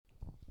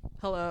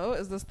Hello,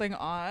 is this thing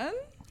on?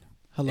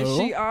 Hello? Is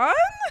she on?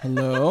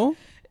 Hello?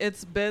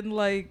 It's been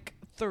like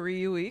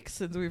 3 weeks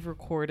since we've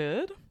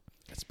recorded.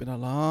 It's been a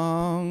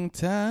long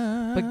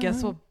time. But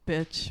guess what,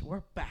 bitch?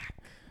 We're back.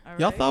 All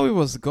Y'all right? thought we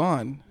was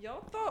gone.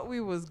 Y'all thought we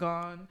was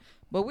gone,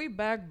 but we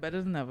back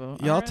better than ever.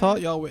 Y'all all right?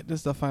 thought y'all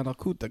witnessed the final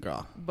coup de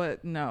grace.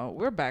 But no,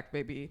 we're back,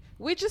 baby.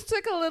 We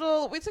took a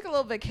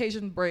little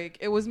vacation break.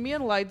 It was me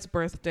and Light's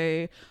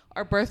birthday.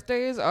 Our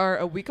birthdays are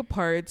a week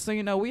apart, so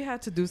we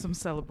had to do some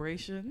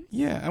celebration.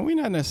 Yeah, and we're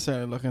not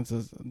necessarily looking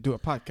to do a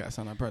podcast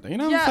on our birthday. You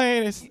know what I'm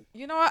saying? It's,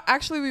 you know what?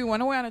 Actually, we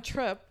went away on a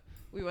trip.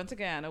 We went to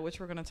Guyana, which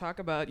we're going to talk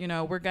about.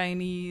 We're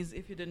Guyanese.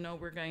 If you didn't know,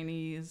 we're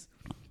Guyanese.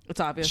 It's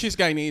obvious. she's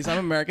Guyanese. I'm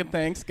American.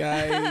 Thanks,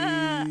 guys.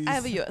 I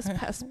have a U.S.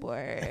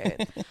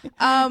 passport.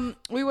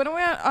 We went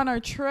away on our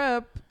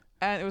trip,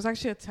 and it was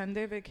actually a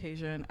 10-day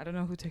vacation. I don't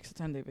know who takes a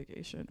 10-day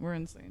vacation. We're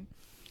insane.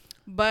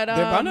 But the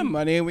amount of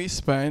money we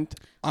spent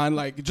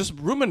on just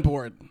room and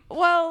board.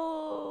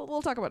 Well,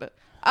 we'll talk about it.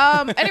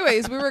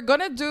 Anyways, we were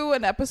gonna do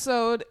an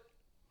episode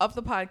of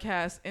the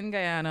podcast in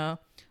Guyana,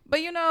 but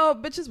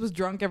bitches was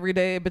drunk every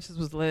day. Bitches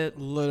was lit.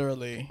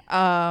 Literally.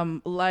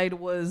 Light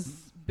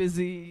was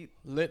busy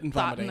Lit and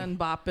thotting vomiting. and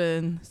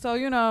bopping.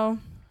 So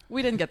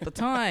we didn't get the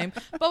time,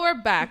 but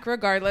we're back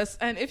regardless.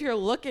 And if you're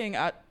looking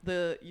at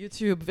the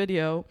YouTube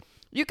video,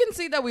 you can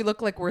see that we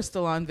look like we're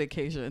still on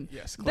vacation.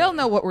 Yes, They'll clearly.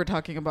 know what we're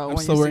talking about. I'm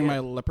when still you wearing see my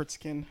it. leopard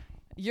skin.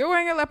 You're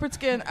wearing a leopard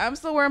skin. I'm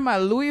still wearing my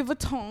Louis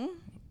Vuitton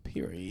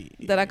Period.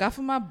 that I got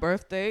for my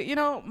birthday.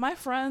 My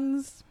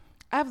friends,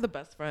 I have the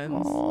best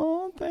friends.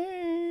 Oh,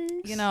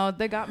 thanks.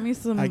 They got me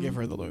some. I give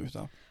her the Louis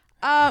Vuitton.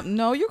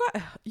 No, you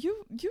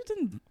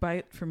didn't buy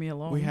it for me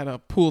alone. We had a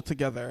pool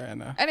together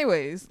and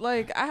Anyways,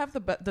 I have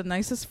the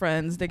nicest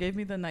friends. They gave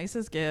me the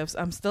nicest gifts.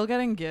 I'm still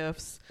getting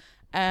gifts,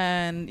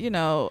 and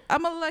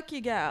I'm a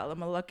lucky gal.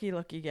 I'm a lucky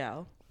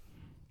gal.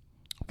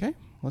 okay,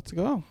 let's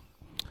go.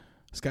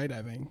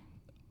 Skydiving.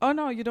 Oh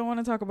no, you don't want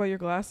to talk about your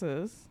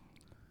glasses.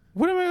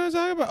 What am I going to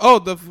talk about? Oh,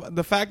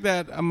 the fact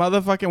that a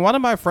motherfucking one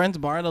of my friends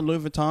borrowed a Louis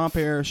Vuitton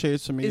pair of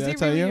shades from me. Is Did he I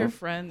tell really you? your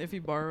friend if he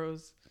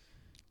borrows?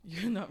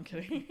 No, I'm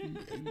kidding.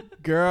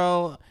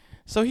 Girl,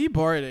 so he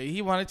borrowed it.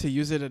 He wanted to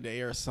use it a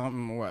day or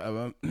something,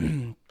 whatever.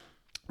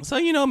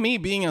 So me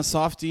being a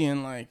softie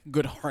and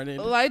good-hearted.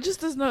 Light just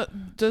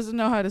doesn't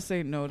know how to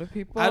say no to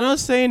people. I don't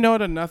say no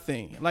to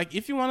nothing.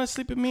 If you want to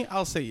sleep with me,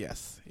 I'll say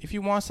yes. If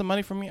you want some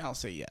money from me, I'll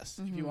say yes.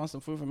 If you want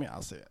some food from me,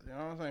 I'll say yes. You know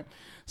what I'm saying?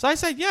 So I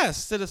said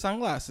yes to the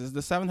sunglasses, the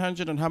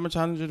 $700 and how much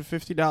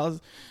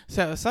 $150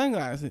 set of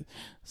sunglasses.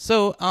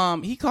 So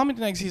he called me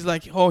the next. He's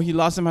like, oh, he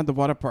lost them at the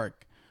water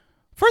park.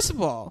 First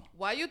of all,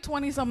 Why you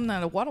 20-something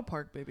at a water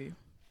park, baby?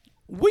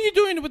 what are you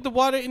doing with the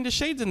water in the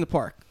shades in the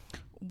park?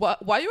 Why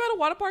you at a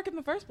water park in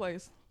the first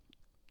place?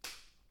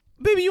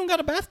 Baby, you don't got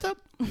a bathtub?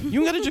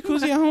 You don't got a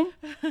jacuzzi at home?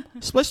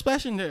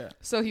 Splash in there.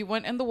 So he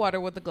went in the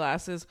water with the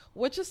glasses,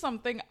 which is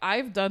something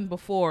I've done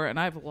before, and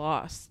I've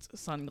lost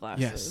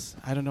sunglasses. Yes.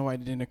 I don't know why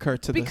it didn't occur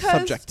to the Because,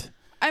 subject.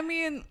 I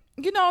mean,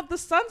 the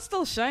sun's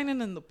still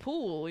shining in the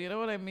pool. You know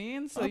what I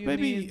mean? So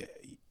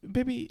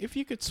Baby, if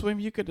you could swim,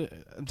 you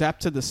could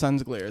adapt to the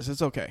sun's glares.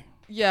 It's okay.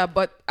 Yeah,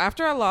 but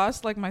after I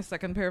lost my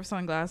second pair of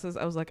sunglasses,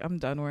 I was like, I'm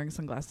done wearing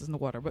sunglasses in the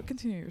water. But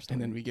continue your story.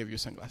 And then we give you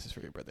sunglasses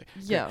for your birthday.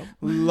 Yeah.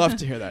 Great. Love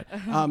to hear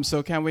that.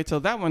 So can't wait till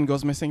that one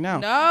goes missing now.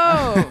 No.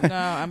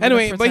 I'm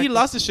Anyway, gonna but he protect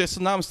lost his shit,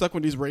 so now I'm stuck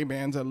with these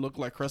Ray-Bans that look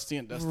like crusty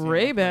and dusty.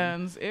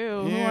 Ray-Bans. Ew.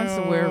 Who wants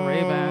to wear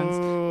Ray-Bans?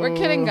 We're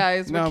kidding,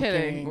 guys. We're No, I'm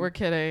kidding. kidding. We're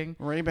kidding.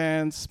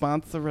 Ray-Bans,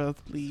 sponsor us,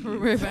 please.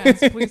 Ray-Bans,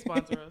 please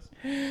sponsor us.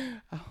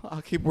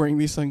 I'll keep wearing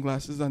these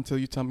sunglasses until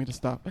you tell me to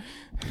stop.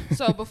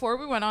 So before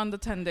we went on the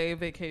 10-day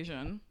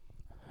vacation.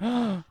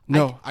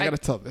 No, I gotta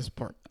tell this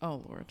part.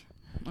 Oh, Lord.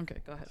 Okay,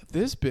 go ahead.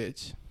 This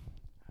bitch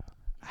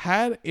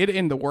had it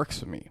in the works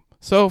for me.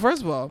 So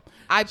first of all,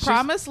 I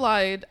promised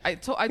Lied. I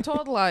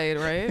told Lied,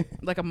 right?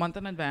 Like a month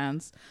in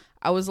advance.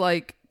 I was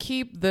like,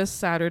 keep this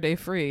Saturday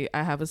free.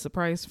 I have a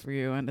surprise for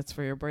you, and it's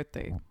for your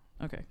birthday.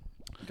 Okay,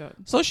 go ahead.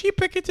 so she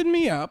picketed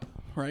me up,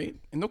 right,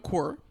 in the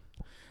core.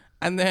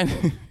 And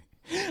then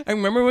I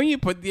remember when you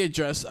put the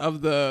address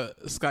of the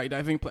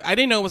skydiving place. I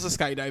didn't know it was a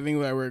skydiving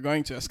where we were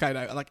going to, a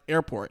skydive, like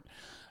airport.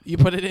 You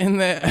put it in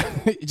the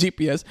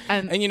GPS.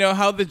 And you know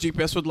how the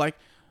GPS would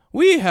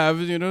we have,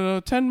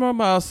 10 more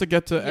miles to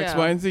get to X, Yeah.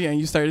 Y, and Z. And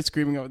you started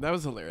screaming over. That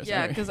was hilarious. Yeah,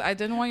 Anyway. because I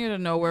didn't want you to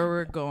know where we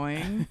were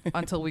going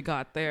until we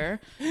got there.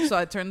 So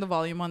I turned the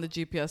volume on the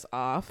GPS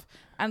off.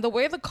 And the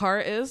way the car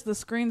is, the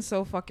screen's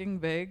so fucking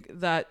big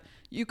that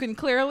you can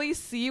clearly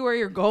see where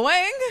you're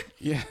going.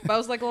 Yeah. But I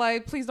was like,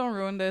 Light, please don't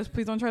ruin this.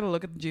 Please don't try to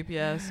look at the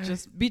GPS.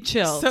 Just be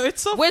chill. So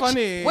it's so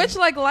funny. Which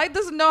Light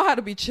doesn't know how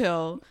to be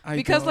chill. I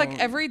Because don't.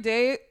 every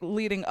day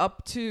leading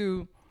up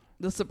to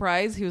the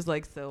surprise, he was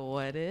like, so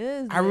what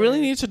is I really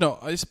need to know.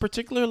 It's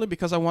particularly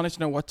because I wanted to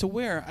know what to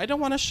wear. I don't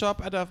want to show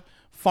up at a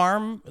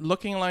farm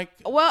looking like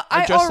Well,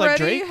 I dressed like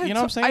already Drake. had You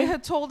know what I'm saying? I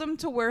had told him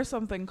to wear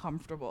something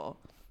comfortable,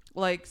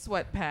 like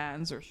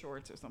sweatpants or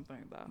shorts or something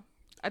like that.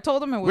 I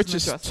told him it was which an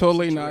is adjustment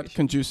totally not situation.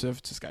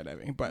 conducive to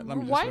skydiving. But let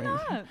me just Why wait.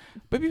 not?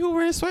 But people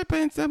wearing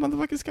sweatpants, that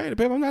motherfucking skydiving.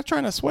 Babe, I'm not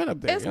trying to sweat up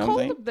there. It's you know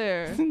what I'm cold up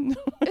there. saying? No,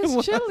 it It's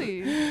wasn't.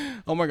 chilly.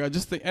 Oh my god,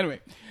 just think. Anyway,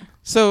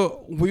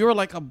 so we were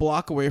like a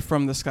block away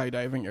from the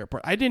skydiving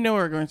airport. I didn't know we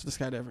were going to the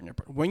skydiving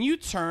airport. When you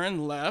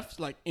turn left,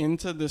 like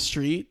into the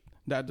street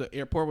that the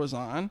airport was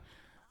on,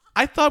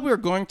 I thought we were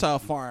going to a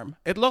farm.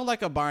 It looked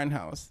like a barn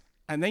house.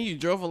 And then you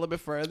drove a little bit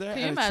further. Can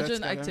you and it said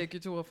imagine I skydiving. take you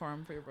to a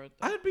farm for your birthday?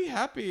 I'd be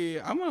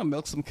happy. I'm gonna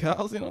milk some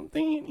cows. You know what I'm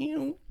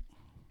thinking?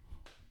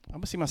 I'm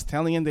gonna see my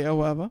stallion there or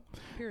whatever.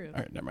 Period.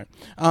 All right, never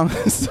mind.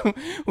 So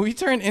we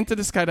turned into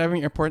the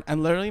skydiving airport,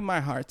 and literally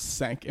my heart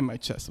sank in my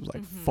chest. I was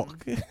like,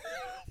 "Fuck."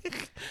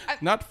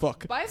 Not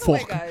fuck. By the fuck.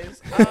 way,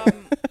 guys,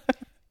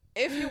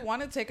 if you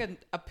want to take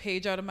a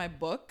page out of my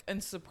book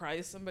and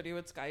surprise somebody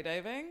with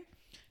skydiving,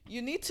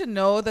 you need to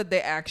know that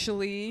they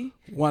actually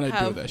Want to do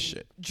have that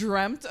shit?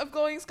 dreamt of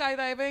going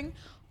skydiving.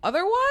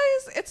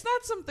 Otherwise, it's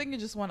not something you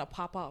just want to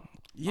pop up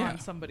Yeah. on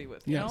somebody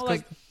with. You Yeah, know, it's 'cause-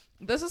 like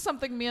this is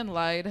something me and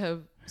Lyde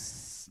have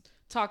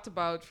talked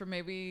about for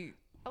maybe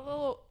a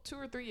little 2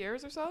 or 3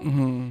 years or so.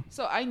 Mm-hmm.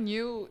 So I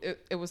knew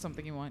it was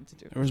something you wanted to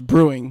do. It was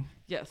brewing.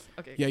 Yes.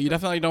 Okay. Yeah, you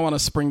definitely don't want to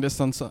spring this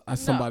on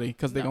somebody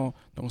because they no.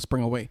 don't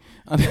spring away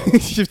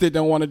if they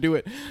don't want to do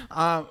it.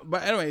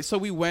 But anyway, so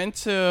we went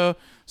to.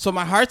 So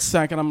my heart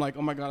sank, and I'm like,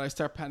 oh my god! I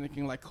start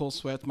panicking, like cold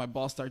sweat. My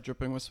balls start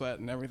dripping with sweat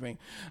and everything.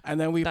 And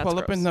then we That's pull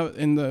up in gross.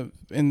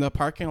 the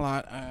parking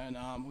lot, and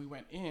we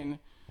went in,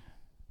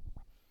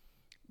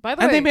 By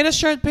the and way, they made us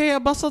sure to pay a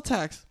bustle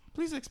tax.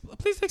 Please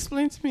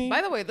explain to me.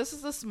 By the way, this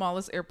is the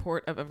smallest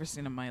airport I've ever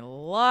seen in my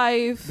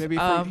life. Maybe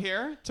from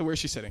here to where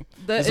she's sitting.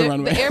 Is the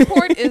runway. The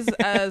airport is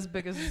as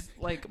big as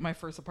like my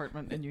first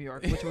apartment in New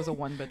York, which was a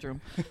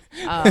 1-bedroom.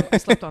 I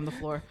slept on the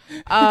floor.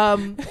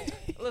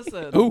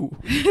 Listen. Ooh.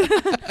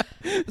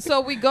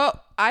 So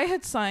I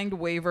had signed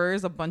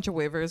waivers, a bunch of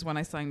waivers when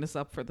I signed this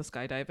up for the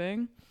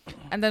skydiving.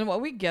 And then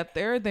when we get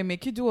there, they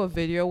make you do a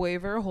video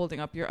waiver holding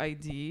up your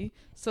ID.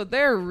 So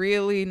they're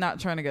really not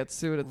trying to get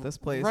sued at this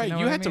place. Right, You, know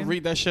you what I had to mean?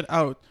 read that shit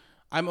out.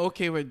 I'm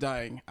okay with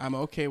dying. I'm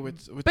okay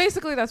with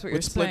Basically, that's what you're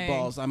with split saying.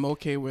 balls. I'm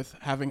okay with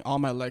having all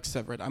my legs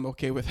severed. I'm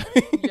okay with.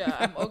 Yeah,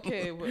 I'm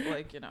okay with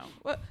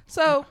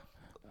So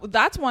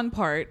that's one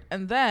part,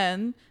 and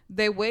then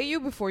they weigh you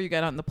before you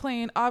get on the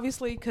plane.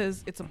 Obviously,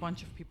 because it's a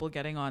bunch of people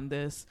getting on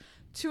this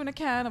tuna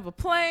can of a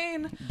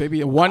plane.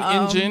 Baby, one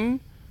engine,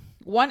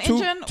 One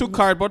engine, two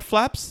cardboard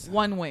flaps,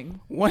 one wing.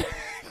 one,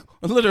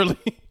 literally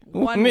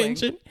One wing.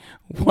 engine,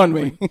 one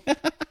wing.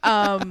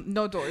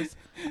 No doors.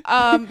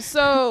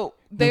 So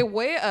they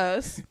weigh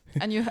us,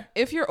 and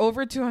if you're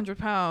over 200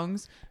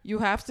 pounds, you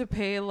have to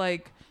pay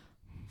like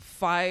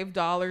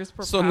 $5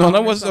 per So pound. none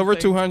of or us over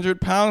something. 200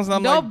 pounds. And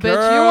I'm No, like, bitch, you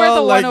girl, were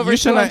the one like, over you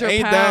shouldn't have 200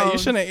 ate that. You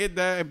pounds. shouldn't have ate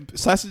that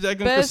sausage,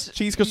 egg, and Bitch,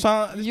 cheese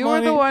croissant this You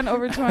morning. were the one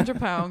over 200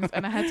 pounds,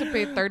 and I had to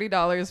pay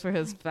 $30 for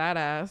his fat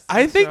ass.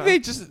 I think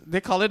extra.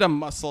 they call it a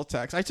muscle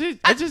tax. I just Oh,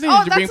 think you're that's being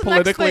the next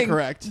politically thing.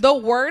 correct. The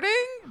wording,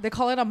 they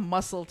call it a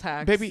muscle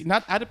tax. Baby,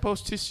 not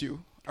adipose tissue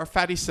or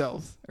fatty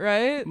cells.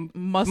 Right?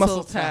 Muscle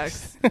muscle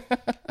tax.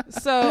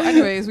 So,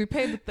 anyways, we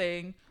paid the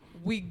thing.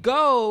 We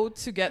go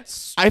to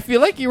get... I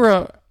feel like you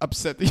were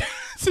upset to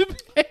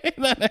pay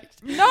that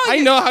extra. No, I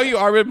know how you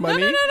are with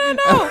money.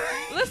 No.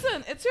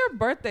 Listen, it's your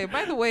birthday.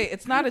 By the way,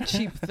 it's not a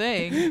cheap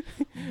thing,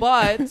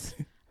 but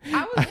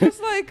I was just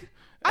like,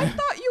 I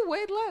thought you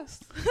weighed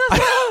less. That's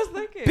what I was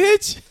thinking.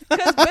 Bitch.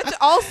 Because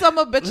all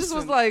summer bitches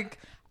was Listen. like,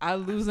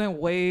 I'm losing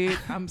weight.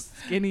 I'm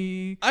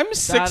skinny. I'm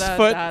 6 da,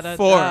 foot da, da,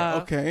 4, da.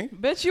 okay?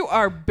 Bitch, you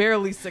are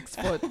barely 6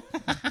 foot.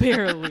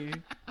 Barely.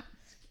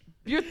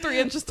 You're 3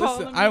 inches taller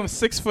Listen, than me. I'm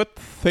 6 foot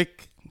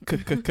thick.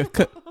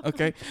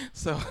 Okay?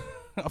 So,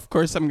 of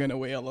course, I'm going to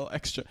weigh a little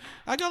extra.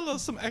 I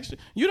got some extra.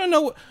 You don't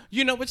know.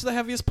 You know which is the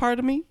heaviest part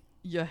of me?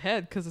 Your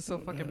head, because it's so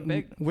fucking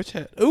big. Which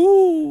head?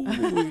 Ooh.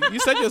 You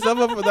set yourself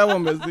up for that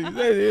one,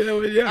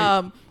 Misty.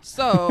 Yeah.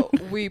 So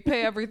we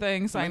pay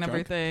everything, sign Okay.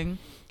 everything,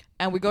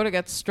 and we go to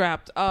get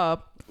strapped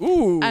up.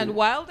 Ooh. And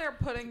while they're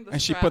putting the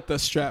And she strap, put the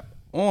strap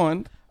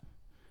on.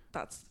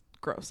 that's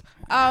gross.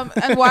 And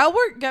while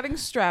we're getting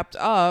strapped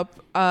up,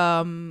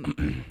 I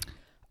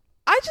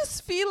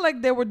just feel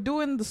like they were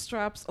doing the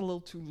straps a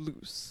little too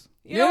loose.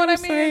 You know what I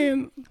mean?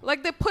 Saying?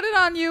 Like they put it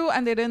on you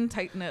and they didn't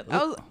tighten it.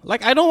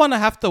 Like I don't want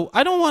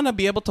to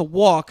be able to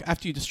walk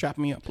after you just strap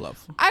me up,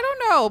 love. I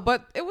don't know,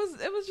 but it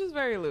was just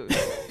very loose.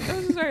 It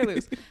was just very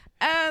loose.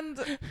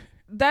 And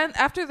then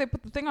after they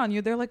put the thing on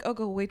you, they're like, "Oh,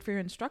 go wait for your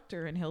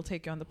instructor, and he'll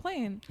take you on the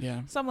plane."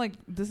 Yeah. So I'm like,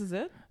 "This is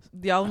it?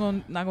 Y'all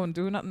not going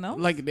to do nothing else?"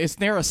 Like, is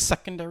there a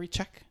secondary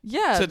check?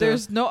 yeah, to the-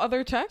 there's no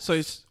other checks, So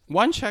it's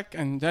one check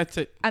and that's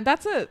it. and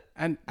that's it.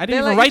 And I They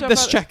didn't let even you write jump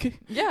this out- check.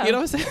 Yeah. You know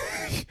what I'm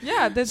saying?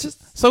 Yeah, there's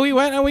just So we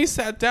went and we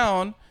sat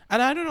down.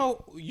 And I don't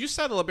know, you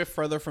sat a little bit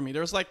further from me.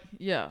 There was like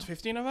yeah.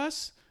 15 of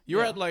us. You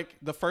were Yeah. at like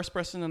the first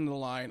person in the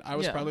line. I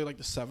was Yeah. probably like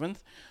the 7th.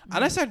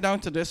 And I sat down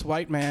to this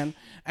white man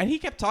and he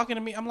kept talking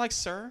to me. I'm like,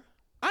 sir,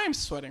 I am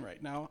sweating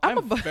right now.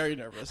 I'm very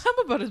nervous.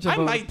 I'm about to jump I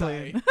on might the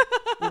plane.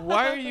 die.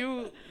 Why are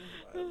you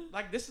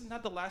like? This is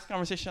not the last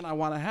conversation I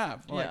want to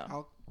have. Like, Yeah.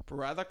 I'll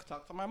rather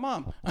talk to my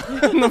mom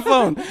on the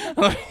phone.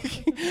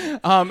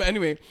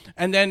 Anyway,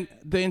 and then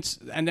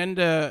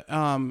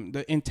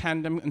the in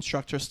tandem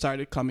instructors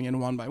started coming in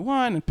one by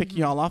one and picking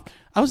y'all off.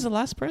 I was the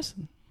last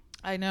person.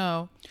 I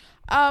know.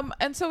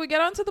 And so we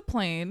get onto the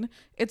plane.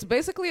 It's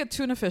basically a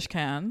tuna fish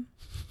can.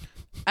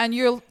 And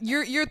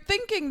you're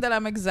thinking that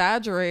I'm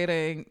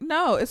exaggerating.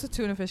 No, it's a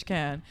tuna fish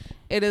can.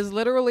 It is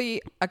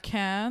literally a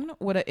can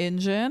with an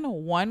engine,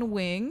 one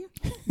wing,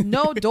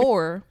 no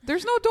door.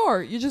 There's no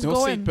door. You just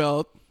go in. No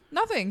seatbelt.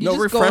 Nothing. You No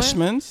just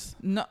refreshments.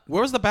 Go in. No.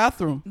 Where's the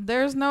bathroom?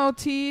 There's no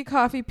tea,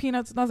 coffee,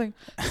 peanuts, nothing.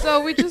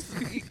 So we just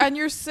and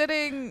you're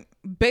sitting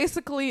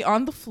basically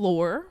on the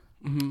floor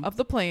of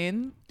the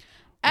plane.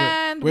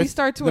 And with we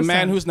start to the ascend.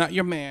 man who's not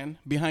your man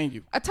behind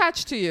you,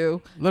 attached to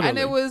you. Literally. And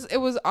it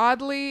was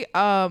oddly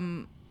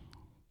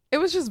it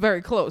was just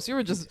very close.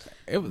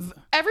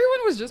 Everyone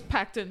was just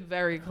packed in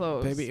very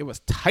close. baby, it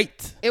was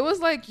tight. It was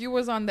like you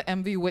was on the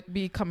MV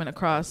Whitby coming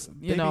across,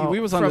 Baby, we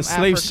was on the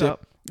slave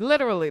ship.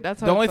 Literally,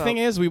 that's how The it only felt. thing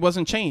is we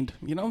wasn't chained.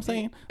 You know what I'm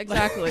saying?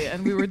 Exactly,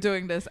 and we were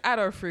doing this at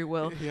our free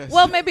will. Yes.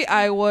 Well, maybe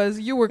I was.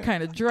 You were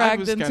kind of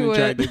dragged into it.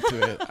 Dragged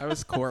into it. I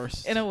was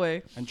coerced in a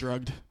way. and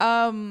drugged.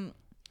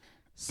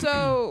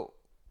 So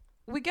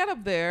we get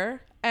up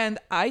there, and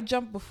I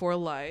jumped before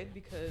Lied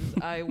because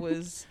I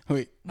was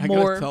Wait, I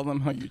more- gotta tell them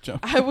how you jump.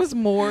 I was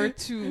more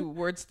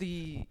towards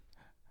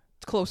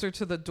closer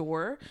to the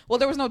door. Well,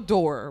 there was no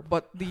door,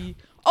 but the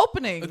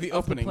opening The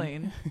of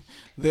opening.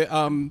 the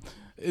plane.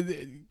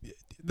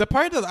 The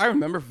part that I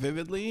remember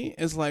vividly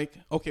is like,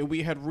 okay,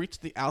 we had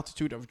reached the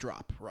altitude of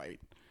drop, right?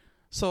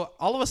 So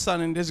all of a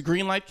sudden, this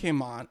green light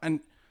came on,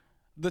 and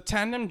the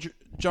tandem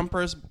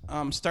jumpers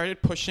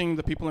started pushing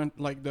the people in,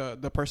 like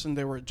the person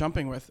they were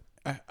jumping with,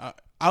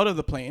 out of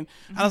the plane.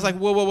 And I was like,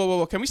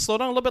 whoa, can we slow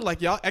down a little bit?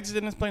 Like, y'all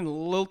exited this plane a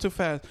little too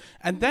fast.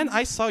 And then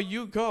I saw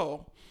you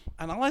go,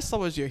 and all I saw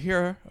was your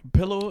hair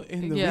billow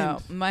in the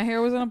wind. My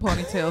hair was in a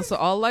ponytail, so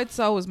all I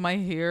saw was my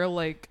hair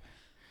like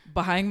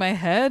behind my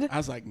head. I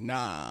was like,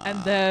 nah.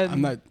 And then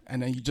I'm not.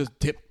 And then you just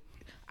dip.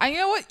 And you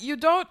know what? You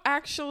don't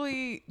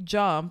actually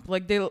jump.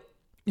 Like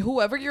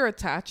whoever you're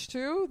attached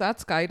to, that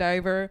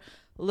skydiver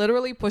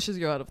literally pushes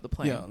you out of the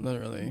plane. Yeah,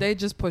 literally. They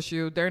just push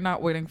you. They're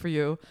not waiting for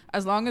you.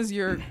 As long as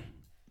you're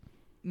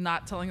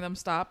not telling them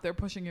stop, they're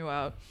pushing you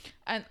out.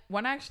 And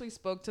when I actually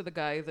spoke to the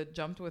guy that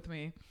jumped with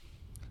me,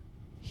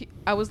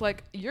 I was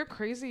like, you're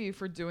crazy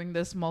for doing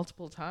this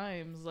multiple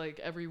times, like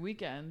every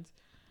weekend.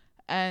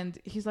 And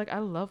he's like, I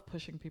love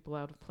pushing people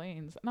out of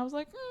planes. And I was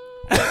like,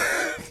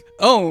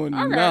 oh, okay.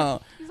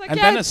 no. He's like, And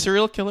yeah. then a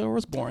serial killer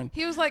was born.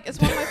 He was like, it's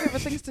one of my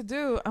favorite things to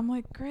do. I'm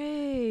like,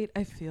 great.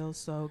 I feel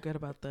so good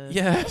about this.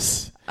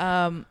 Yes.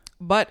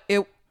 But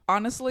it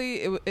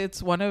honestly,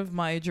 it's one of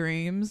my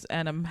dreams,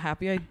 and I'm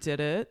happy I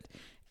did it.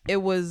 It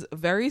was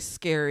very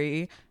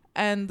scary.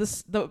 And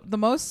the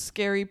most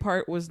scary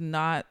part was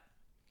not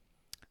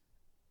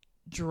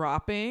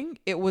dropping.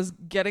 It was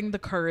getting the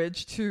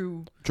courage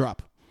to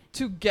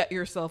get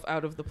yourself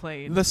out of the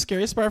plane. The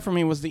scariest part for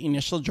me was the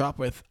initial drop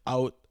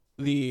without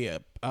the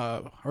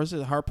or is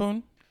it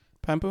harpoon?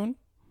 Pampoon?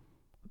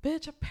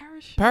 Bitch, a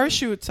parachute.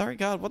 Parachute. Sorry,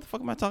 God, what the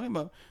fuck am I talking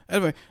about?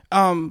 Anyway,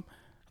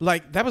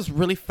 like that was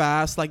really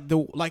fast.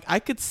 Like I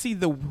could see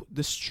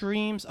the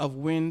streams of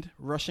wind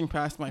rushing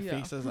past my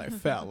face as I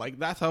fell. Like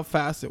that's how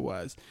fast it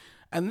was.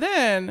 And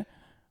then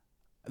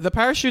the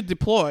parachute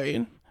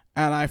deployed,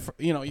 and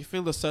you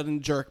feel the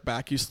sudden jerk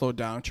back. You slow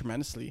down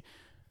tremendously.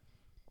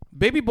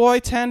 Baby boy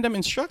tandem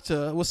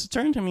instructor was to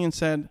turn to me and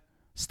said,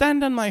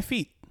 "Stand on my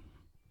feet."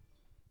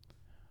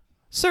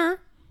 Sir,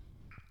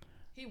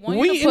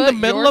 we in the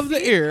middle of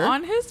the air.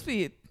 On his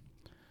feet.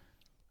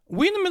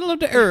 We in the middle of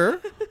the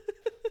air.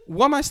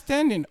 What am I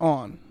standing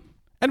on?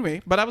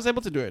 Anyway, but I was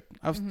able to do it.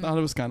 I thought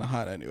it was kind of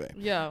hot anyway.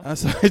 Yeah.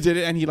 So I did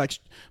it, and he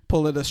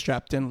pulled it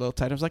strapped in a little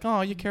tight. I was like,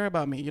 "Oh, you care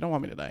about me. You don't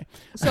want me to die."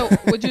 So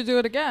would you do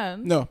it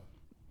again? No.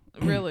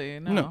 Really?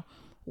 No.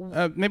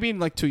 Maybe in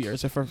 2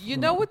 years. If you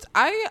know what?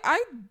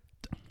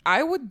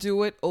 I would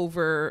do it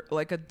over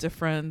like a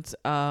different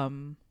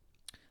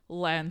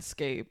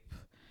landscape.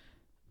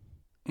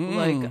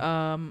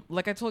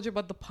 Like I told you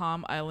about the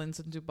Palm Islands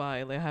in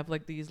Dubai. They have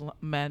like these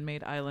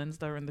man-made islands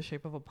that are in the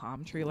shape of a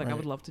palm tree. Like I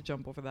would love to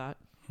jump over that.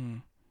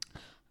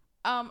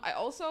 I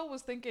also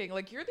was thinking,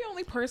 like, you're the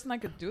only person I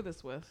could do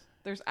this with.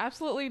 There's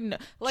absolutely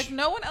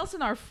no one else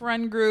in our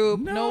friend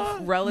group,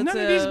 no relative.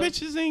 None of these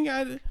bitches ain't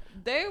got it.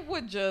 They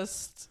would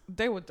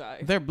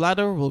die. Their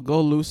bladder will go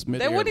loose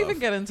mid-air. They wouldn't even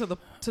get into the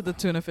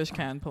tuna fish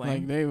can plane.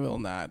 Like they will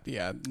not.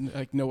 Yeah,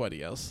 like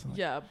nobody else.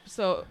 Yeah.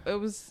 So it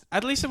was.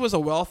 At least it was a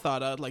well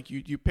thought out. Like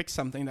you picked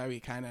something that we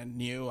kind of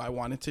knew I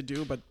wanted to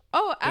do, but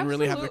didn't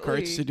really have the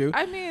courage to do.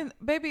 I mean,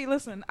 baby,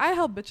 listen, I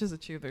help bitches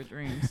achieve their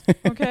dreams.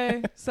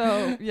 Okay,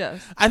 so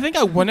yes. I think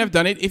I wouldn't have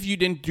done it if you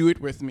didn't do it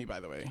with me. By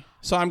the way,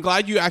 so I'm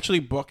glad you actually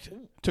booked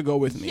to go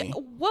with me. Yeah,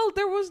 well,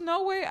 there was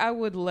no way I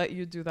would let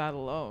you do that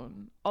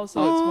alone.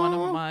 Also, it's one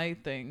of my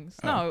things.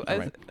 No,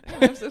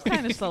 it's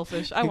kind of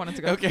selfish. I wanted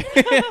to go. Okay.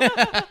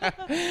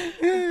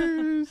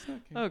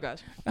 Oh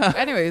gosh.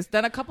 Anyways,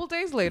 then a couple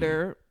days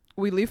later,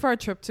 we leave for our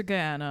trip to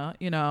Guyana.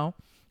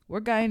 We're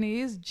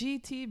Guyanese.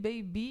 GT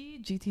baby.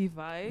 GT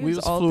vibes. We was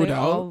all flued day,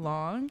 out. all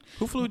long.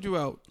 Who flew you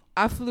out?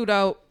 I flew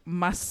out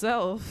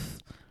myself.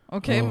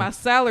 Okay, Oh, my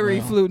salary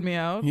wow. flew me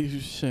out. You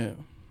shit.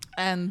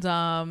 And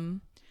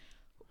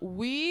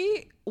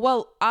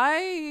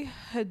I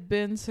had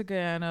been to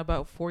Guyana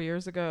about 4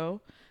 years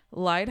ago.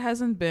 Light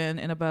hasn't been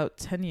in about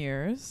 10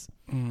 years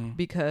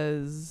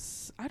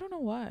because I don't know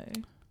why.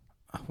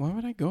 Why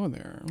would I go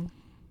there?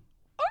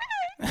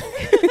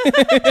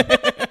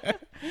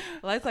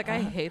 Light's like, I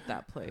hate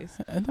that place.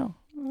 No.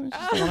 I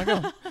just don't want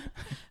to go.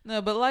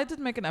 No, but Light did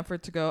make an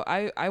effort to go.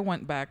 I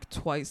went back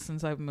twice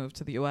since I've moved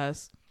to the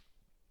U.S.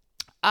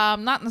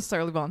 Not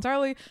necessarily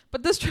voluntarily,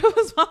 but this trip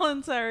was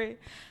voluntary.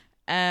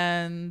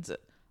 And,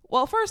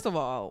 well, first of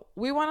all,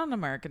 we went on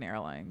American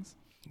Airlines.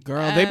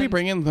 Girl, they be And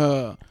bringing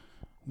the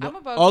I'm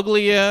about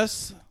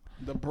ugliest,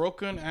 the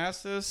broken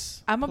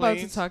asses. I'm about to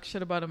planes. talk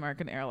shit about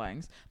American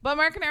Airlines. But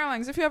American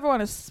Airlines, if you ever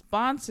want to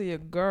sponsor your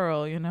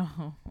girl, you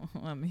know,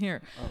 I'm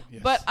here. Oh,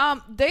 yes. But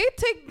they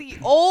take the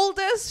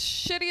oldest,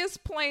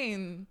 shittiest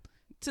plane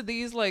to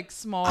these like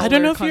small. I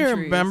don't know if countries. you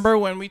remember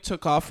when we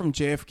took off from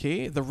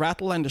JFK, the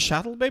rattle and the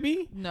shuttle,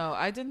 baby. No,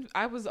 I didn't.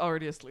 I was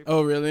already asleep.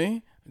 Oh,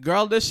 really?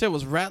 Girl, this shit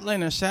was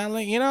rattling and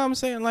shattling. You know what I'm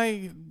saying?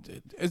 Like,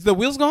 is the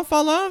wheels gonna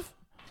fall off?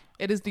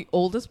 It is the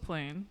oldest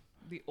plane,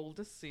 the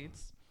oldest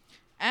seats.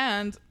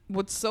 And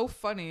what's so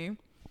funny,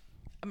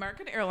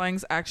 American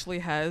Airlines actually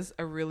has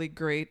a really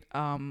great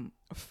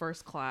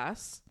first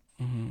class.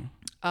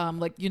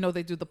 Like, you know,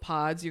 they do the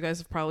pods. You guys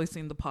have probably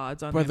seen the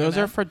pods on But the those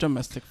are internet. for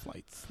domestic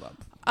flights, love.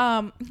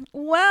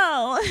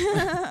 Well,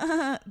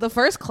 the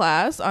first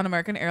class on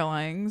American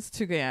Airlines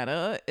to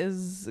Guyana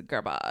is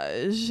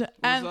garbage.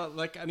 And Was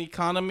like an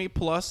economy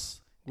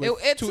plus with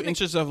it's 2 an-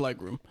 inches of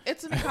leg room.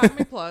 it's an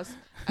economy plus.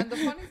 And the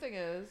funny thing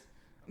is,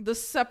 the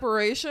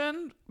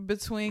separation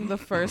between the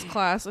first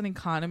class and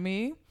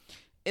economy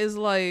is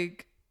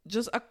like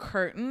just a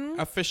curtain.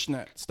 A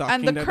fishnet stocking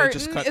And the that they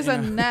just curtain cut is in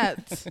a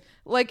net.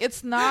 Like,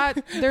 it's not,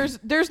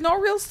 there's no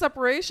real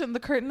separation. The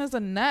curtain is a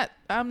net.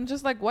 I'm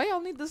just like, why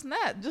y'all need this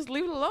net? Just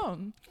leave it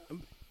alone.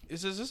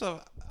 Is this just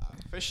a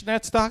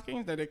fishnet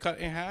stocking that they cut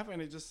in half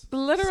and it just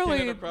Literally,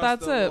 skin across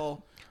that's the it.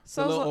 Little,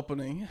 So the I was little like-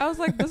 opening. I was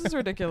like, this is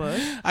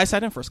ridiculous. I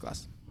sat in first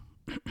class.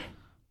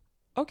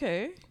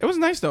 Okay. It was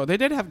nice though. They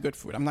did have good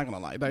food. I'm not gonna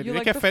lie. Like, You they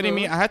like kept the feeding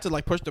me. food? I had to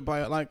like push the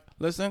buyer. Like,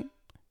 listen,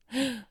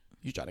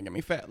 you trying to get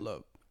me fat?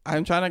 Look,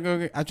 I'm trying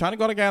to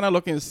go to Ghana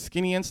looking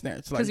skinny and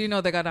snatched. Like, Because you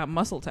know they got that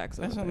muscle tax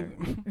over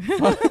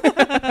that's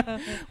there.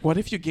 what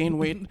if you gain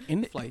weight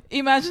in flight?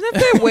 Imagine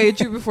if they weighed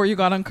you before you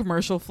got on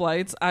commercial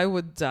flights. I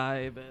would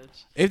die,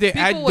 bitch. If they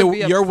People add would be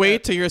your upset.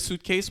 weight to your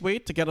suitcase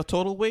weight to get a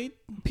total weight,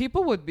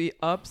 People would be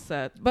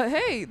upset. But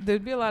hey,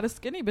 there'd be a lot of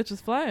skinny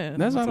bitches flying.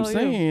 that's what I'll I'm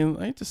tell you. saying.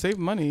 I need to save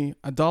money.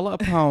 $1 a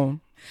pound.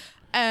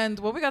 And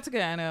when we got to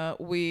Guyana,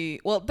 there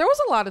was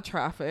a lot of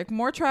traffic,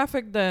 more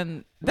traffic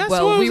than That's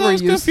well what we I were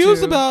was used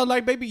confused to. about.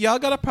 Like, baby, y'all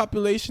got a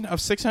population of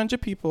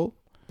 600 people.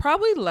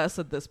 Probably less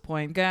at this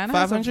point. Guyana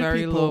has a 500 very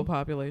people. low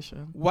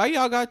population. Why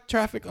y'all got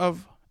traffic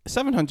of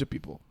 700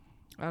 people?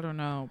 I don't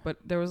know, but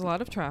there was a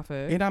lot of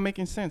traffic. It not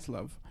making sense,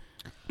 love.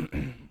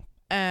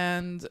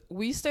 And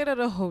we stayed at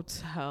a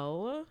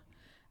hotel.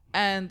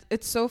 And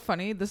it's so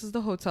funny. This is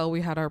the hotel we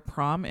had our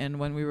prom in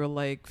when we were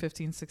like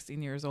 15,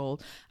 16 years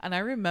old. And I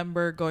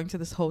remember going to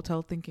this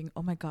hotel thinking,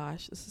 oh my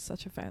gosh, this is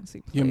such a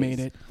fancy place. You made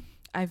it.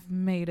 I've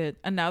made it.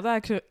 And now that I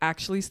could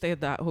actually stay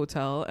at that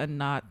hotel and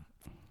not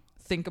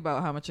think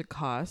about how much it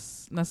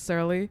costs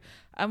necessarily,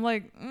 I'm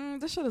like,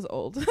 this shit is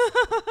old.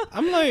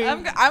 I'm like,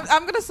 I'm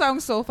going to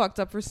sound so fucked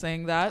up for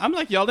saying that. I'm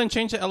like, y'all didn't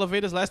change the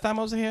elevators last time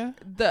I was here?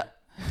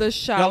 The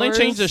showers. Y'all didn't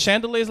change the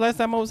chandeliers last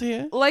time I was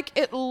here? Like,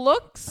 it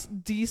looks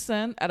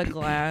decent at a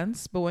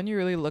glance, but when you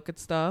really look at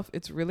stuff,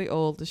 it's really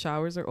old. The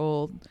showers are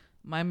old.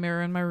 My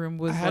mirror in my room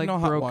was I had like no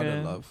hot broken.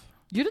 water, love.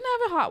 You didn't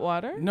have a hot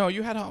water? No,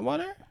 you had hot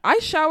water? I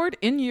showered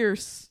in your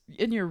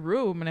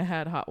room and it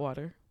had hot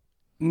water.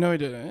 No, it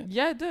didn't.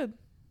 Yeah, it did.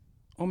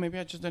 Oh, maybe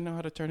I just didn't know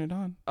how to turn it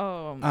on.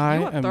 Oh, I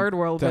you a am third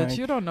world bitch. dying.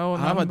 You don't know.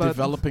 I'm nothing a but-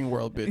 developing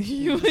world bitch.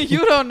 you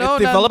don't know.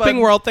 It's nothing developing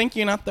but- world. Thank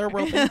you, not third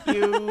world. Thank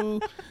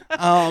you.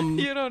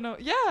 You don't know.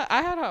 Yeah,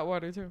 I had hot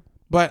water too.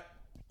 But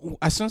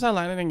as soon as I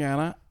landed in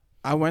Ghana,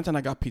 I went and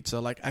I got pizza.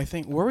 Like, I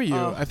think, where were you?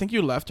 Oh. I think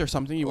you left or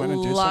something. You went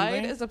and do Light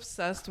something. is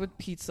obsessed with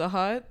Pizza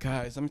Hut.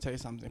 Guys, let me tell you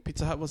something.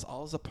 Pizza Hut was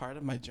always a part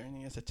of my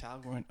journey as a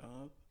child growing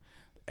up.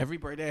 Every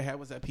birthday I had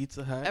was at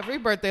Pizza Hut. Every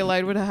birthday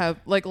Light would have,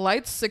 like,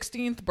 Light's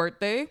 16th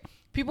birthday.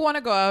 People want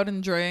to go out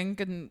and drink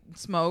and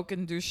smoke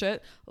and do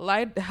shit.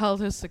 Light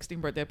held his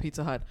 16th birthday at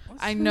Pizza Hut.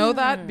 I know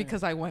that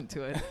because I went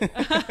to it.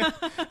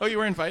 Oh, you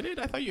were invited?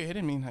 I thought you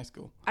hated me in high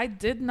school. I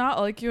did not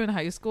like you in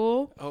high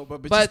school. Oh,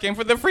 but But- just came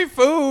for the free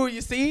food,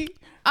 you see?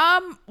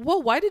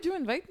 Well, why did you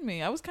invite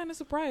me? I was kind of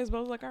surprised, but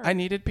I was like, all right. I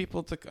needed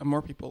people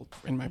more people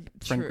in my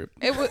friend True. group.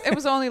 It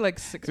was only like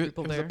 6 It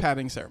people was there. a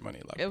padding ceremony.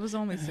 Love. It was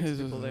only 6 It was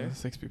people there.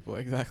 6 people,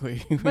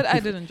 exactly. But I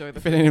did enjoy the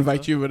If I didn't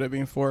invite so- you, it would have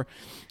been 4.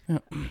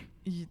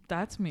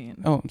 That's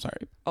mean. Oh, I'm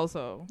sorry.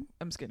 Also,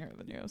 I'm skinnier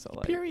than you, so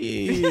like.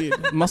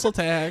 Period. Muscle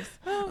tags.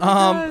 Oh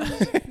my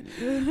gosh.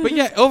 But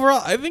yeah,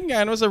 overall, I think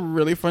Ghana was a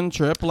really fun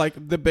trip. Like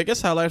the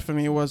biggest highlight for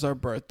me was our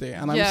birthday,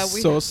 and I'm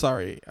so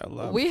sorry.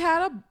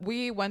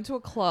 We went to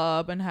a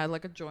club and had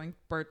like a joint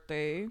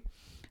birthday.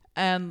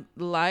 And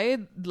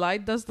Lied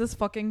does this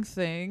fucking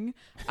thing.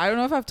 I don't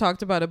know if I've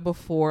talked about it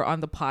before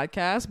on the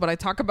podcast, but I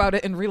talk about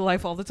it in real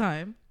life all the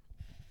time.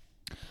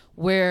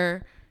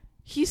 Where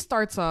he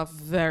starts off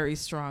very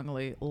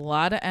strongly, a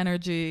lot of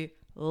energy,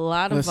 a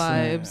lot of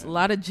vibes, a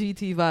lot of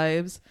GT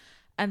vibes,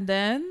 and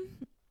then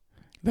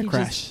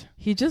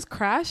he just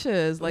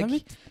crashes. Like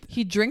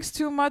he drinks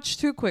too much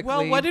too quickly.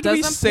 Well, what did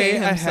we say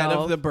ahead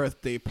of the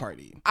birthday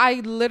party? I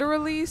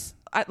literally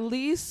at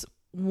least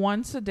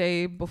once a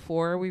day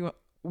before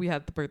we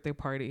had the birthday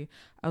party,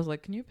 I was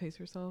like, "Can you pace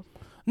yourself?"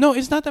 No,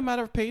 it's not a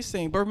matter of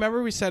pacing. But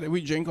remember, we said we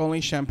drink only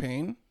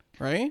champagne.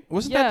 Right?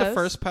 Wasn't that the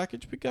first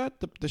package we got?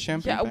 The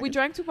champagne package? We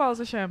drank 2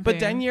 bottles of champagne. But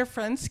then your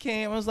friends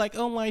came and was like,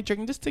 oh, like,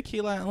 drink this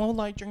tequila. Oh,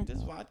 like, drink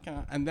this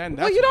vodka. And then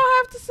well, you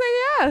don't have to say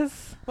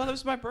yes. Well, it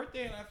was my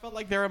birthday, and I felt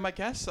like they were my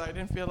guests, so I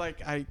didn't feel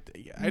like I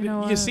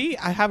didn't. You see,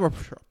 I have a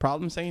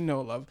problem saying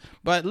no, love.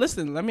 But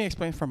listen, let me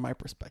explain from my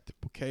perspective,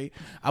 okay?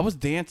 I was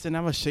dancing.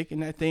 I was shaking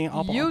that thing.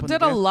 You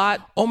did a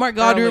lot. Oh, my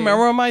God. Do you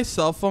remember when my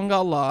cell phone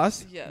got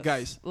lost? Yes.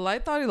 Guys.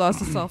 Light thought he lost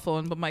his cell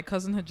phone, but my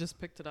cousin had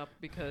just picked it up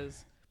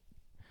because...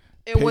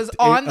 It was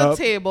on the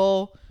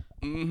table.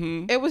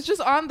 Mm-hmm. It was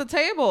just on the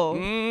table.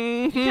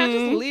 Mm-hmm. You can't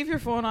just leave your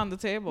phone on the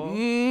table.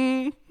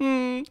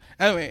 Mm-hmm.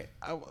 Anyway,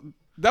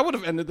 that would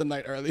have ended the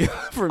night earlier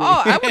for me.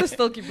 Oh, I would have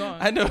still keep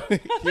going. I know.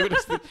 You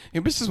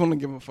bitches want to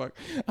give a fuck.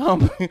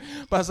 But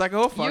I was like,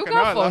 oh, fuck. You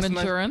got phone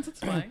insurance.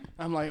 It's fine.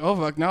 I'm like, oh,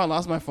 fuck. Now I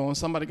lost my phone.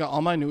 Somebody got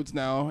all my nudes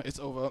now. It's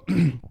over.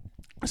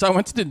 So I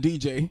went to the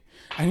DJ,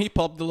 and he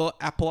pulled up the little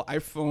Apple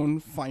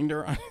iPhone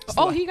finder. On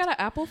his he got an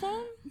Apple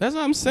phone? That's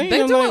what I'm saying.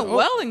 They do it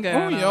well in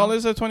Ghana. Oh, y'all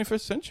is a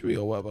 21st century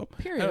or whatever.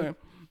 Period.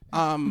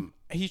 Anyway,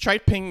 he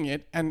tried pinging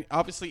it, and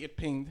obviously it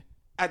pinged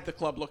at the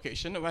club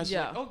location. And I was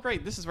like, oh,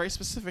 great. This is very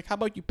specific. How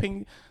about you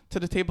ping to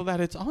the table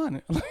that it's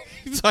on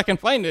so I can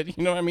find it?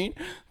 You know what I mean?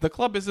 The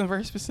club isn't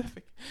very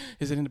specific.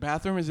 Is it in the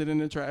bathroom? Is it in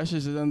the trash?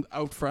 Is it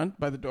out front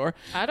by the door?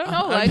 I don't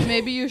know. Like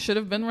maybe you should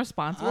have been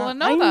responsible and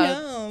know that.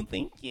 I know.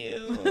 Thank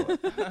you.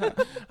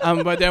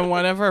 But then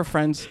one of our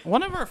friends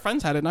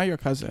had it, not your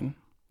cousin.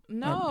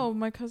 No,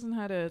 my cousin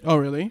had it. Oh,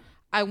 really?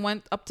 I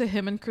went up to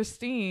him and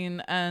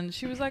Christine, and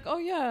she was like, "Oh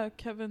yeah,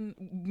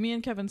 me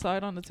and Kevin saw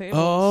it on the table."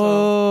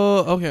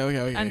 Oh, so.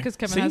 Okay. And because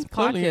Kevin has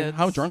pockets.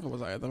 How drunk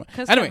was I at the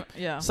moment? Anyway,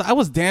 so I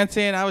was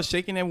dancing, I was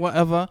shaking it,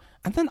 whatever,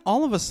 and then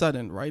all of a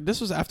sudden, right?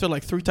 This was after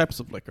like 3 types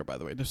of liquor, by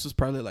the way. This was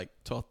probably like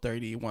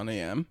 12:30, 1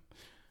 a.m.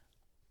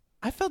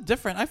 I felt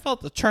different. I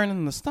felt a churn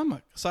in the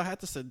stomach, so I had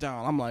to sit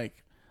down. I'm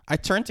like, I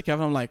turned to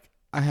Kevin. I'm like,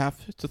 I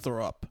have to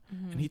throw up,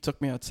 and he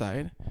took me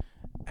outside.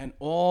 And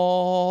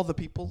all the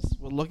people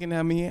were looking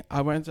at me.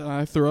 I went and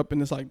I threw up in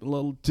this like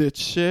little ditch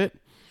shit.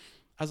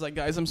 I was like,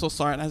 guys, I'm so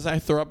sorry. And as I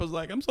threw up, I was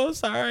like, I'm so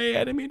sorry. I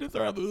didn't mean to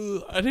throw up.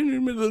 I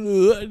didn't mean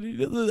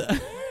to.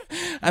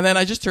 And then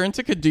I just turned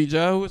to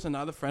Khadija, who was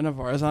another friend of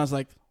ours. And I was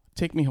like,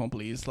 take me home,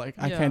 please. Like,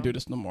 I can't do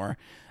this no more.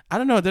 I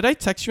don't know. Did I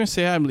text you and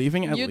say I'm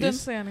leaving at least? You didn't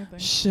say anything.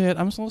 Shit,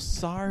 I'm so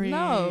sorry.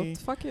 No,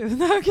 fuck you.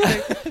 No, I'm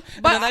kidding.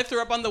 But then I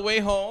threw up on the way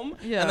home.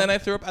 Yeah. And then I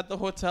threw up at the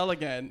hotel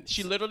again.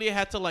 She literally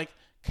had to like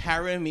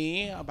carry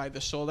me by the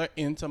shoulder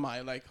into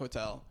my like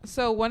hotel.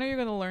 So when are you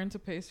gonna learn to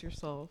pace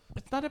yourself?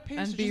 It's not a pace.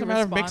 It's just a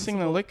matter of mixing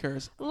the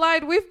liquors.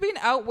 Lied. We've been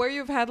out where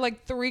you've had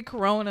like 3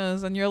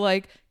 Coronas and you're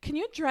like, can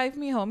you drive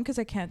me home because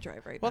I can't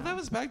drive right now? Well, that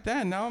was back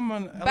then. Now I'm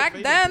on. Back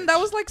then, that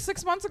was like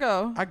 6 months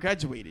ago. I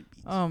graduated.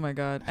 Oh my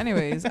god.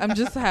 Anyways, I'm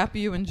just happy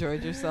you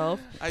enjoyed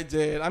yourself. I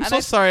did. I'm so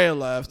sorry I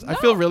left. I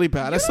feel really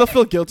bad. I still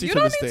feel guilty to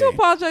this day. You don't need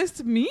to apologize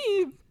to me.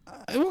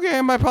 Okay,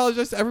 I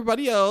apologize to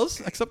everybody else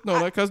except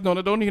Nona, because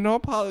Nona don't need no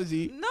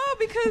apology. No,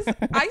 because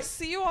I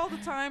see you all the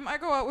time. I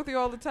go out with you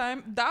all the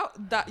time.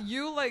 That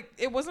you like,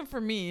 it wasn't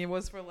for me. It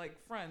was for like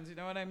friends. You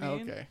know what I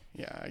mean? Okay,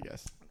 yeah, I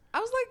guess. I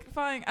was like,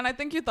 fine, and I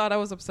think you thought I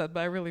was upset,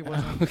 but I really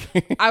wasn't.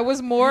 Okay. I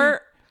was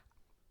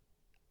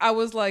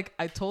like,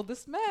 I told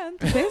this man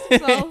to pace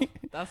himself.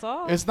 That's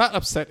all. It's not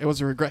upset. It was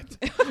a regret.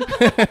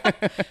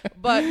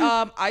 But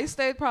I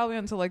stayed probably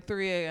until like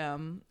 3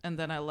 a.m. and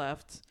then I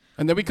left.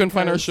 And then we couldn't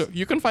find our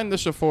You couldn't find the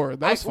chauffeur.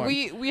 That was fun.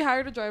 We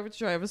hired a driver to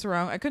drive us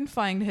around. I couldn't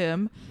find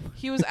him.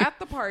 He was at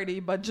the party,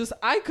 but just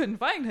I couldn't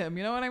find him.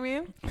 You know what I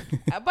mean?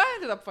 But I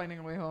ended up finding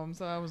a way home,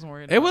 so I wasn't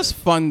worried. It was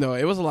fun though.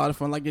 It was a lot of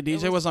fun. Like the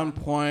DJ was on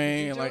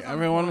point. Like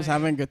everyone was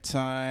having a good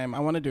time. I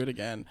want to do it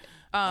again.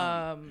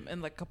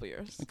 In like a couple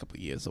years. A couple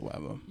years or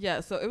whatever. Yeah.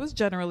 So it was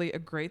generally a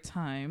great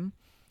time.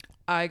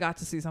 I got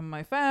to see some of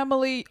my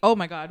family. Oh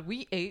my god,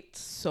 we ate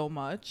so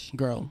much.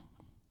 Girl.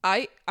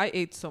 I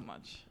ate so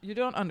much. You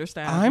don't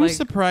understand. I'm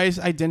surprised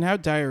I didn't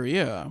have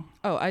diarrhea.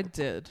 Oh, I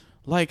did.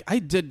 Like, I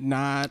did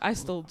not. I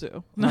still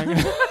do.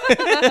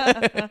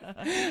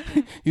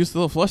 You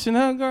still flushing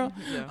that, girl?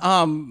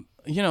 Yeah.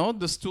 You know,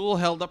 the stool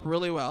held up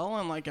really well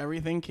and like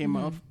everything came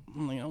out,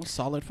 you know,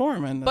 solid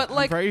form. And but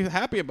I'm very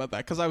happy about that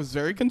because I was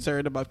very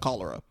concerned about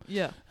cholera.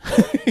 Yeah.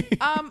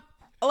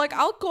 like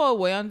I'll go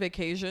away on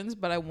vacations,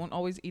 but I won't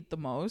always eat the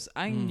most.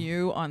 I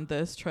knew on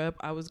this trip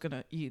I was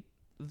gonna eat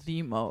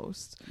the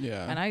most,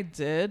 and I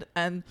did.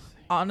 And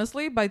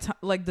honestly, by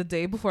like the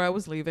day before I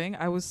was leaving,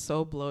 I was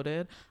so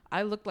bloated.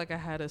 I looked like I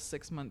had a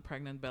 6-month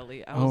pregnant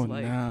belly. I was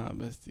like, nah,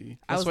 bestie.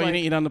 I That's was why you like-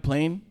 didn't eat on the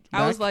plane.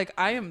 I was back? like,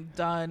 I am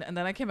done. And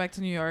then I came back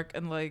to New York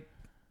and like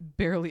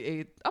barely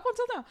ate up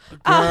until now.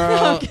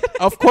 Girl,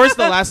 of course,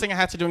 the last thing I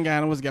had to do in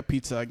Guyana was get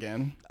pizza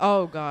again.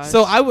 Oh god.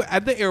 So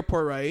at the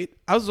airport, right?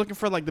 I was looking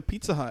for like the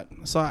Pizza Hut.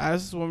 So I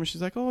asked this woman,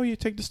 she's like, "Oh, you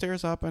take the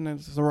stairs up, and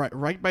it's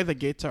right by the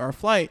gate to our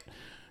flight."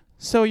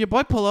 So your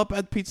boy pull up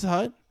at Pizza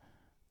Hut,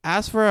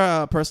 ask for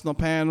a personal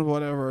pan,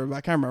 whatever.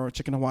 I can't remember,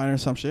 chicken Hawaiian or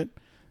some shit.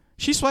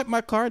 She swiped my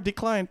card,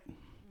 declined.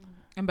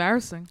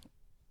 Embarrassing.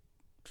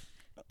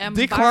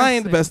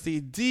 Declined,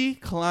 bestie.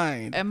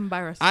 Declined.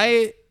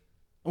 Embarrassing.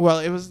 Well,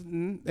 it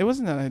wasn't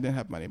that I didn't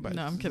have money, but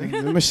No, I'm kidding.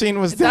 The machine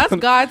was That's down.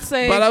 God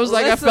saying. But I was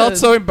like, I listen. felt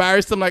so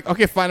embarrassed. I'm like,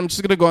 okay, fine. I'm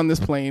just gonna go on this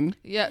plane.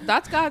 Yeah,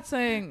 that's God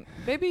saying,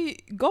 baby,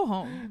 go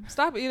home.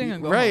 Stop eating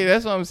and go Right, home.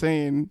 that's what I'm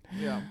saying.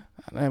 Yeah.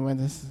 And I went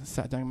and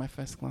sat down in my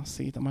first class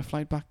seat on my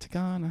flight back to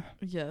Ghana.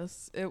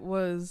 Yes, it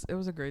was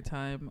a great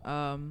time.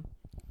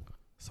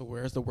 So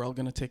where's the world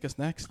gonna take us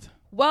next?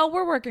 Well,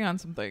 we're working on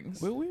some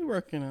things. What we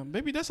working on?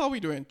 Maybe that's all we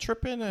doing.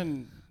 Tripping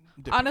and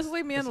dipping.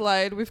 Honestly, me and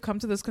Lyde, we've come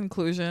to this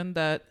conclusion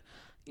that,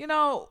 you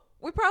know,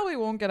 we probably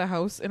won't get a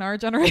house in our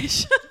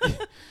generation.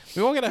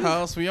 We won't get a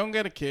house. We won't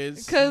get a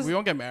kids. 'Cause We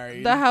won't get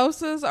married. The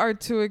houses are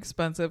too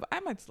expensive. I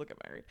might still get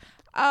married.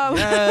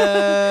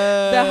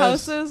 Yes. The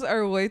houses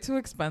are way too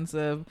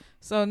expensive.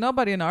 So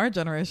nobody in our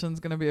generation is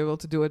going to be able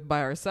to do it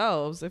by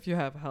ourselves if you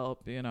have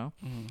help, you know.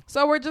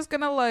 So we're just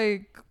going to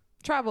like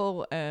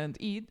travel and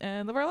eat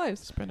and live our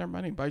lives. Spend our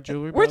money, buy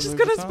jewelry. We're buy just Louis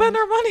going to Vuitton. spend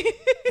our money.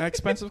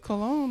 Expensive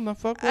cologne. The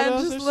fuck, what And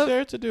else just is live-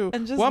 there to do?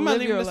 and just What am I live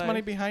leaving your this money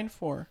life. behind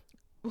for?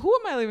 Who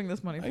am I leaving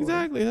this money for?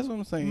 Exactly, that's what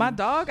I'm saying. My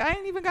dog? I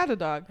ain't even got a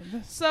dog.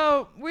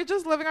 So we're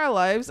just living our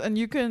lives, and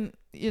you can,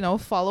 you know,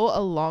 follow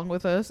along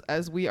with us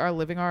as we are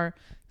living our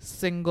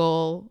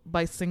single,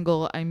 by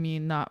single, I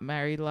mean not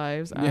married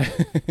lives. Yeah.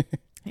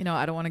 You know,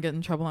 I don't want to get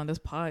in trouble on this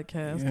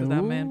podcast because Yeah.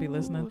 that man be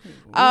listening.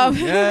 Ooh,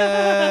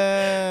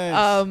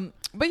 yes.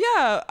 But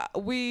yeah,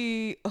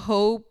 we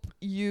hope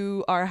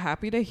you are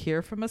happy to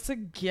hear from us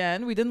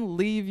again. We didn't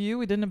leave you.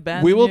 We didn't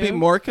abandon We will you. be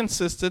more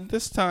consistent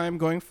this time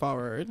going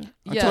forward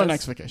until our Yes.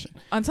 next vacation,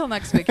 Until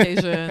next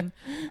vacation.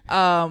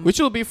 which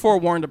you'll be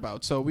forewarned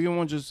about. So we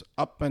won't just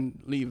up and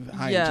leave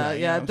high and Yeah, dry, you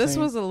know yeah. what I'm This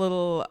saying? was a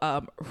little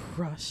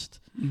rushed.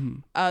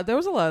 There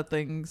was a lot of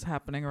things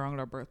happening around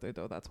our birthday,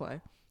 though. That's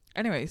why.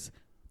 Anyways,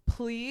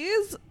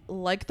 please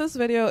like this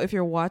video. If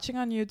you're watching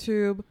on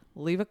YouTube,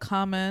 leave a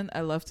comment.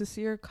 I love to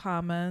see your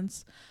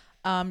comments.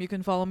 You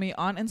can follow me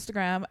on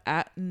Instagram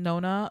at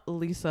Nona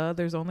Lisa.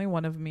 There's only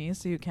one of me,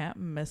 so you can't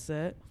miss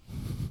it.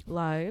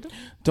 Lied.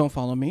 Don't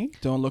follow me.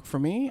 Don't look for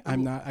me.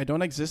 I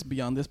don't exist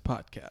beyond this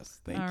podcast.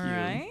 Thank All you.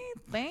 right.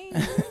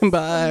 Thanks. Bye.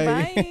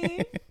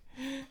 Bye.